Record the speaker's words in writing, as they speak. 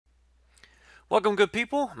Welcome, good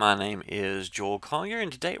people. My name is Joel Collier, and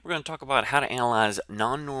today we're going to talk about how to analyze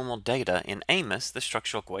non-normal data in AMOS, the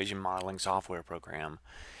structural equation modeling software program.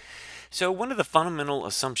 So one of the fundamental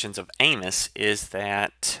assumptions of AMOS is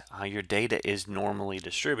that your data is normally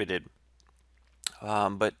distributed.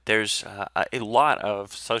 But there's a lot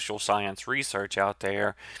of social science research out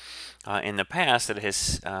there in the past that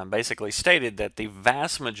has basically stated that the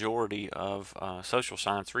vast majority of social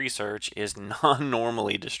science research is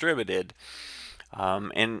non-normally distributed.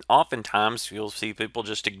 And oftentimes you'll see people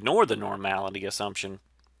just ignore the normality assumption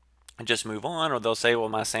and just move on, or they'll say, well,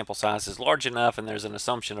 my sample size is large enough and there's an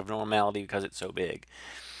assumption of normality because it's so big.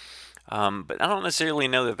 But I don't necessarily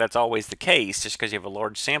know that that's always the case. Just because you have a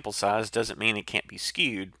large sample size doesn't mean it can't be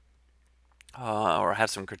skewed or have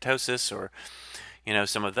some kurtosis or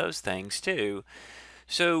some of those things too.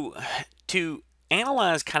 So to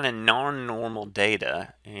analyze kind of non-normal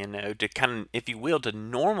data, to kind of, if you will, to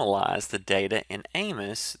normalize the data in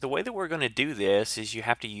AMOS, the way that we're going to do this is you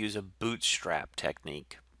have to use a bootstrap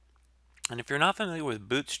technique. And if you're not familiar with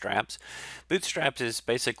bootstraps, bootstraps is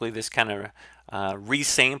basically this kind of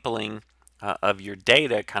resampling of your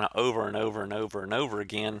data kind of over and over and over and over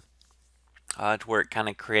again to where it kind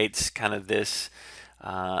of creates kind of this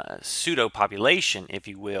pseudo population, if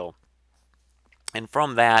you will. And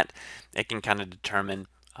from that, it can kind of determine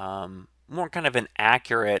more kind of an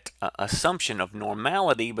accurate assumption of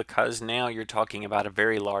normality, because now you're talking about a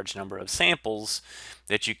very large number of samples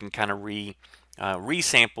that you can kind of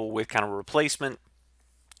resample with kind of replacement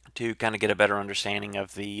to kind of get a better understanding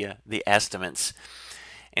of the estimates.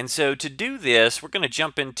 And so to do this, we're going to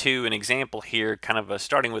jump into an example here, kind of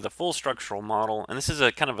starting with a full structural model. And this is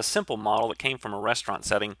a kind of a simple model that came from a restaurant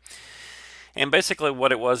setting. And basically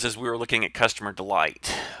what it was is we were looking at customer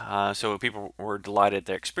delight. So people were delighted at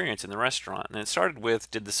their experience in the restaurant. And it started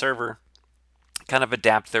with, did the server kind of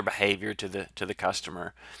adapt their behavior to the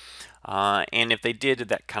customer? And if they did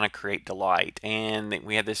that kind of create delight? And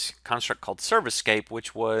we had this construct called ServiceScape,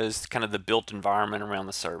 which was kind of the built environment around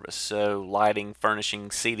the service. So lighting,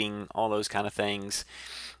 furnishing, seating, all those kind of things.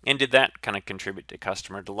 And did that kind of contribute to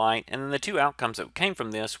customer delight? And then the two outcomes that came from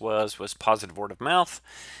this was positive word of mouth,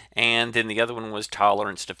 and then the other one was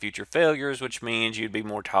tolerance to future failures, which means you'd be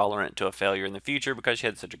more tolerant to a failure in the future because you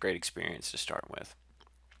had such a great experience to start with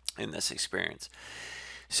in this experience.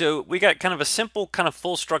 So we got kind of a simple kind of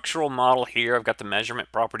full structural model here. I've got the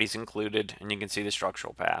measurement properties included, and you can see the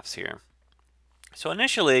structural paths here. So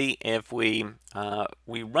initially, if we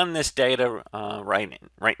run this data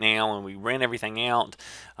right now and we ran everything out,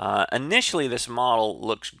 initially this model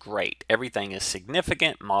looks great. Everything is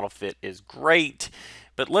significant. Model fit is great.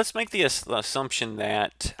 But let's make the assumption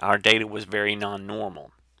that our data was very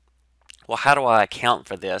non-normal. Well, how do I account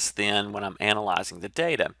for this then when I'm analyzing the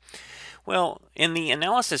data? Well, in the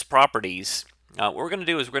analysis properties, what we're going to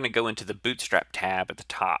do is we're going to go into the Bootstrap tab at the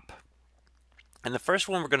top. And the first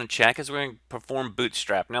one we're going to check is we're going to perform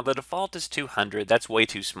Bootstrap. Now the default is 200. That's way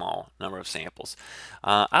too small number of samples.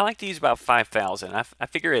 I like to use about 5,000. I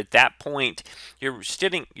figure at that point you're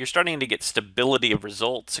starting to get stability of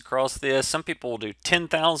results across this. Some people will do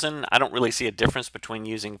 10,000. I don't really see a difference between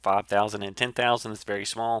using 5,000 and 10,000. It's very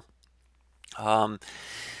small.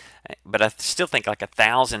 But I still think like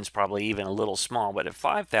 1,000 is probably even a little small. But at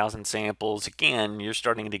 5,000 samples, again, you're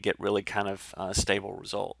starting to get really kind of stable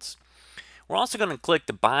results. We're also going to click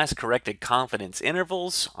the bias corrected confidence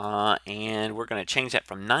intervals, and we're going to change that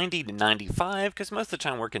from 90 to 95 because most of the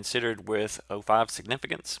time we're considered with 0.5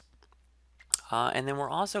 significance. And then we're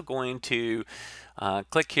also going to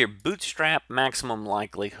click here Bootstrap maximum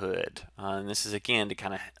likelihood. And this is again to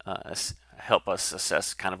kind of help us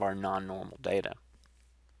assess kind of our non-normal data.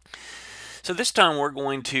 So this time we're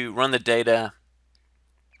going to run the data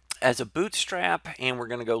as a bootstrap, and we're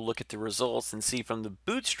going to go look at the results and see from the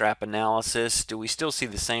bootstrap analysis, do we still see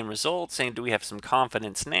the same results, and do we have some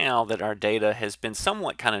confidence now that our data has been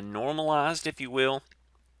somewhat kind of normalized, if you will,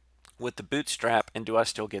 with the bootstrap, and do I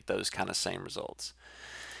still get those kind of same results?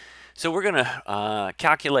 So we're going to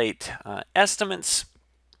calculate estimates,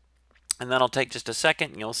 and that'll take just a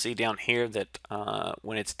second. You'll see down here that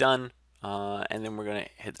when it's done, and then we're going to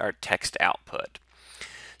hit our text output.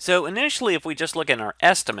 So initially, if we just look at our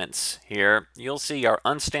estimates here, you'll see our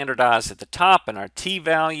unstandardized at the top and our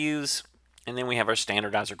t-values, and then we have our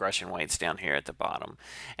standardized regression weights down here at the bottom.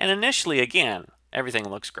 And initially, again, everything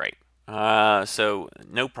looks great. So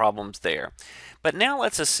no problems there. But now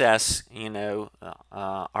let's assess,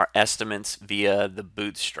 our estimates via the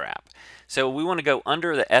Bootstrap. So we want to go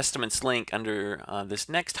under the estimates link under this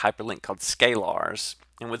next hyperlink called scalars.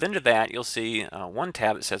 And within that, you'll see one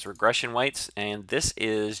tab that says regression weights, and this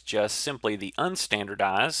is just simply the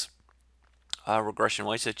unstandardized regression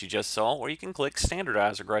weights that you just saw, or you can click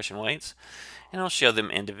standardize regression weights and it'll show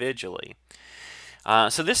them individually.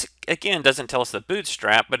 So this again doesn't tell us the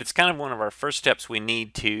bootstrap, but it's kind of one of our first steps we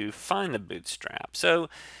need to find the bootstrap. So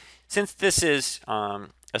since this is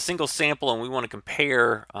a single sample and we want to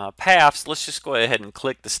compare paths, let's just go ahead and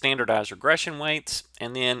click the standardized regression weights,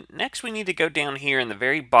 and then next we need to go down here in the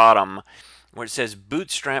very bottom where it says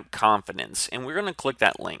Bootstrap Confidence, and we're going to click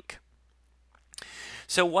that link.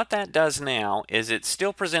 So what that does now is it's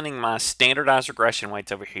still presenting my standardized regression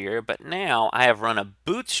weights over here, but now I have run a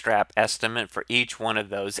bootstrap estimate for each one of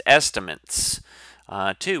those estimates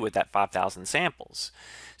too with that 5,000 samples.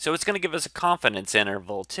 So it's going to give us a confidence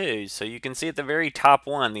interval too. So you can see at the very top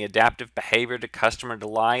one, the adaptive behavior to customer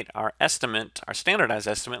delight, our estimate, our standardized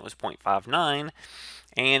estimate was 0.59.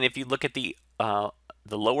 And if you look at the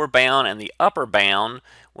lower bound and the upper bound,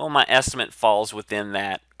 well, my estimate falls within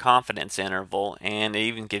that confidence interval, and it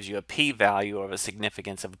even gives you a p-value of a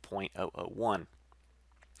significance of 0.001.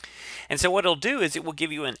 And so what it'll do is it will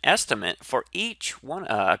give you an estimate for each one,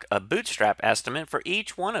 a bootstrap estimate for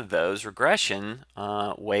each one of those regression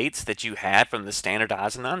weights that you had from the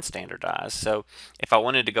standardized and unstandardized. So if I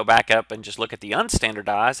wanted to go back up and just look at the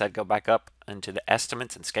unstandardized, I'd go back up into the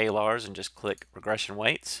estimates and scalars and just click regression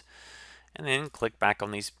weights, and then click back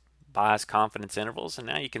on these bias confidence intervals, and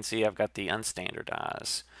now you can see I've got the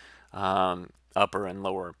unstandardized upper and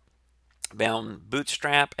lower bound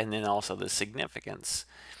bootstrap, and then also the significance.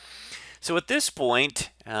 So at this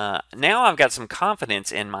point, now I've got some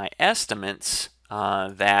confidence in my estimates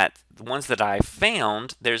that the ones that I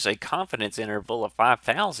found, there's a confidence interval of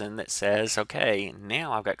 5,000 that says, okay,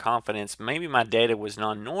 now I've got confidence. Maybe my data was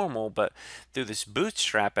non-normal, but through this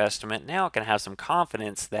bootstrap estimate, now I can have some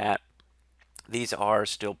confidence that these are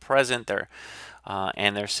still present,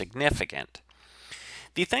 and they're significant.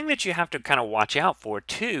 The thing that you have to kind of watch out for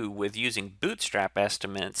too with using bootstrap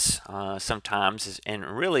estimates sometimes is, and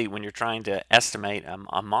really when you're trying to estimate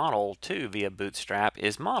a model too via bootstrap,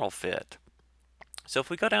 is model fit. So if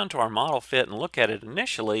we go down to our model fit and look at it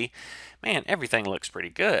initially, man, everything looks pretty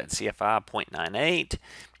good. CFI 0.98,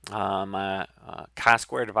 my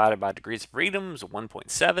chi-square divided by degrees of freedom is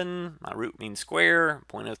 1.7, my root mean square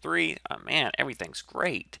 0.03. Man, everything's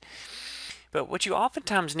great. But what you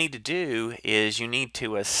oftentimes need to do is you need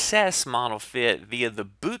to assess model fit via the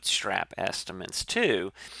bootstrap estimates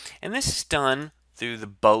too, and this is done through the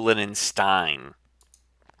Bolin and Stein.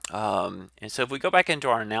 And so if we go back into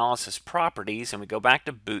our analysis properties and we go back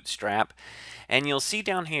to Bootstrap, and you'll see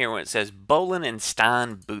down here where it says Bolin and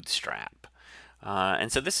Stein Bootstrap.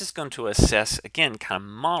 And so this is going to assess, again, kind of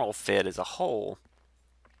model fit as a whole.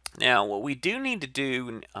 Now, what we do need to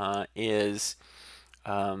do is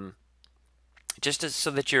just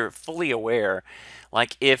so that you're fully aware,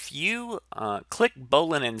 like if you click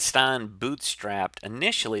Bolin and Stein Bootstrapped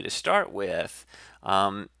initially to start with,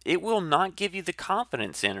 it will not give you the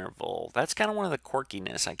confidence interval. That's kind of one of the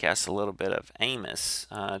quirkiness, I guess, a little bit of AMOS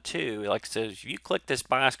too. Like, so if you click this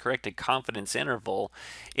bias corrected confidence interval,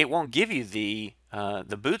 it won't give you the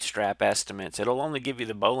bootstrap estimates. It'll only give you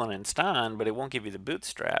the Bolin and Stein, but it won't give you the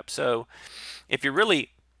bootstrap. So if you're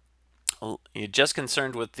just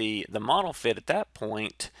concerned with the model fit at that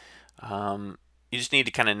point, you just need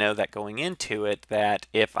to kind of know that going into it, that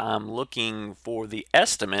if I'm looking for the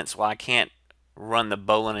estimates, well, I can't run the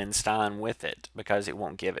Bolin and Stein with it because it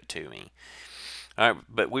won't give it to me. All right,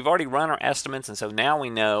 but we've already run our estimates, and so now we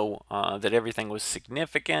know that everything was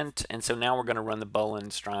significant, and so now we're going to run the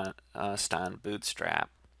Bolin Stein Bootstrap,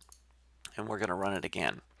 and we're going to run it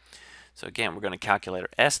again. So again, we're going to calculate our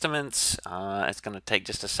estimates. It's going to take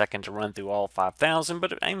just a second to run through all 5,000,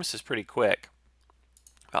 but AMOS is pretty quick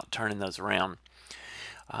about turning those around.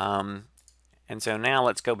 And so now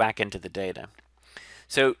let's go back into the data.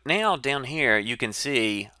 So now down here you can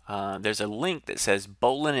see there's a link that says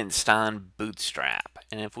Bolin and Stein Bootstrap,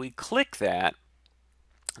 and if we click that,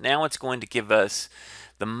 now it's going to give us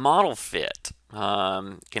the model fit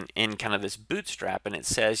in kind of this bootstrap, and it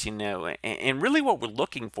says, you know, and really what we're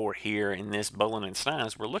looking for here in this Bolin and Stein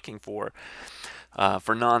is we're looking for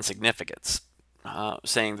non-significance,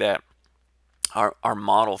 saying that our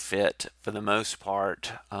model fit for the most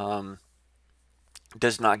part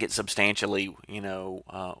does not get substantially,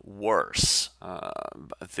 worse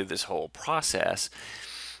through this whole process.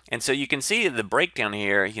 And so you can see the breakdown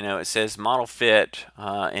here. It says model fit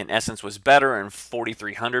in essence was better in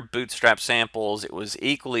 4,300 Bootstrap samples. It was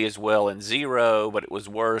equally as well in 0, but it was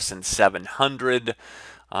worse in 700.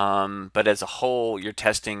 But as a whole, you're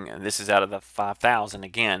testing, and this is out of the 5,000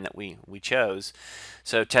 again that we chose.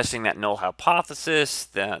 So testing that null hypothesis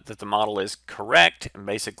that the model is correct, and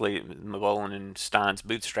basically Mullen and Stein's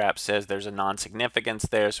Bootstrap says there's a non-significance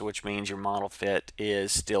there, so which means your model fit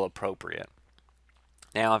is still appropriate.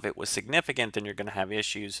 Now, if it was significant, then you're going to have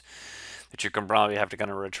issues that you're going to probably have to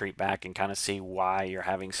kind of retreat back and kind of see why you're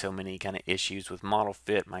having so many kind of issues with model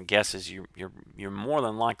fit. My guess is you're more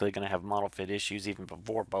than likely going to have model fit issues even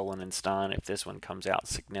before Bolin and Stein if this one comes out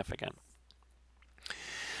significant.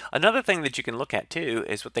 Another thing that you can look at too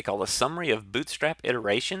is what they call a summary of Bootstrap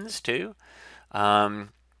iterations too. And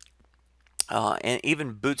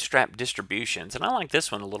even Bootstrap distributions. And I like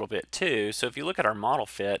this one a little bit too. So if you look at our model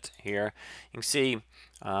fit here, you can see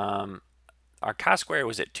our chi-square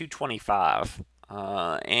was at 225.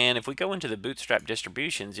 And if we go into the Bootstrap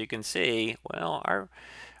distributions, you can see, well,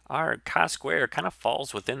 our chi-square kind of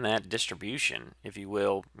falls within that distribution, if you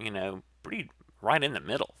will, pretty right in the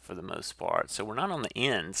middle for the most part. So we're not on the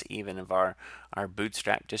ends even of our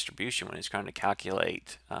Bootstrap distribution when it's trying to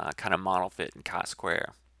calculate kind of model fit and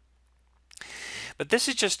chi-square. But this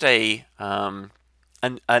is just an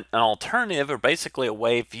alternative, or basically a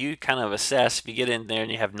way for you kind of assess if you get in there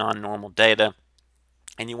and you have non-normal data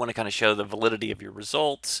and you want to kind of show the validity of your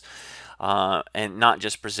results and not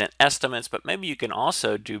just present estimates, but maybe you can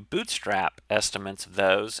also do Bootstrap estimates of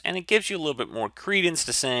those, and it gives you a little bit more credence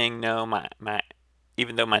to saying, no,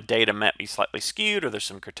 even though my data might be slightly skewed or there's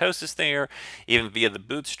some kurtosis there, even via the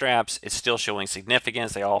Bootstraps, it's still showing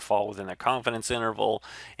significance. They all fall within their confidence interval,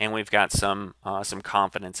 and we've got some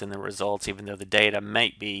confidence in the results, even though the data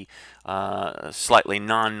might be slightly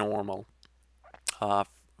non-normal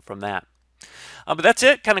from that. But that's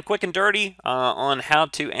it, kind of quick and dirty on how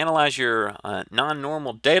to analyze your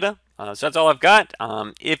non-normal data. So that's all I've got.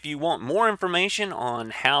 If you want more information on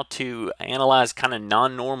how to analyze kind of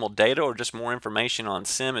non-normal data, or just more information on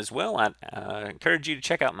SIM as well, I encourage you to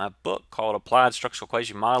check out my book called Applied Structural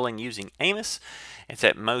Equation Modeling Using AMOS. It's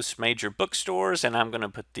at most major bookstores, and I'm going to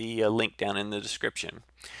put the link down in the description.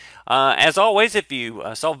 As always, if you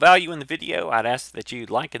saw value in the video, I'd ask that you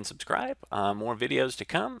like and subscribe. More videos to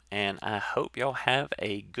come, and I hope y'all have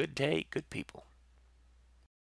a good day, good people.